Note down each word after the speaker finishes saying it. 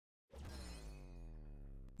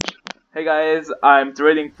Hey guys, I'm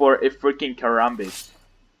trading for a freaking Karambit.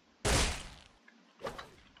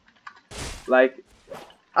 Like,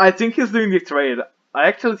 I think he's doing the trade. I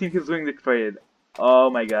actually think he's doing the trade. Oh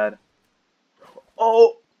my god.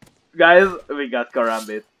 Oh, guys, we got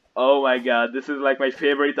Karambit. Oh my god, this is like my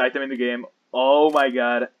favorite item in the game. Oh my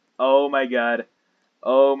god. Oh my god.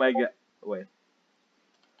 Oh my god. Wait.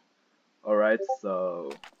 Alright,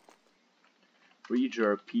 so...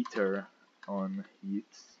 Rager Peter on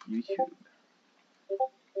YouTube.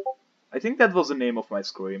 I think that was the name of my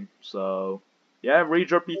scream, so... Yeah,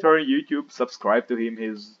 Rager Peter on YouTube, subscribe to him,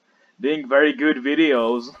 he's doing very good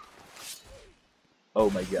videos. Oh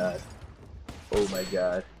my god. Oh my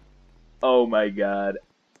god. Oh my god.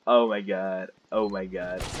 Oh my god. Oh my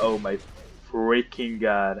god. Oh my freaking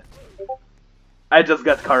god. I just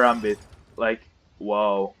got Karambit. Like,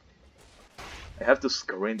 wow. I have to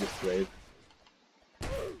screen this trade.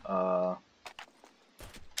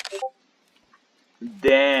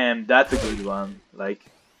 Damn, that's a good one. Like,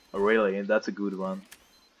 really, that's a good one.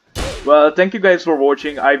 Well, thank you guys for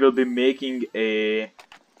watching. I will be making a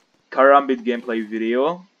Karambit gameplay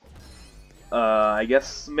video. I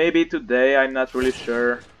guess maybe today, I'm not really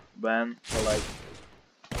sure when, but like,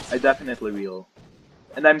 I definitely will.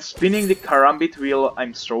 And I'm spinning the Karambit wheel,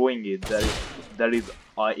 I'm throwing it. That is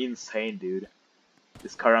insane, dude.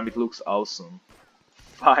 This Karambit looks awesome.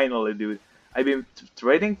 Finally, dude. I've been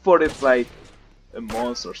trading for this like a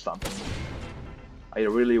month or something. I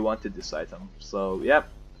really wanted this item. So, yeah.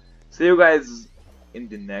 See you guys in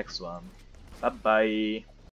the next one. Bye bye.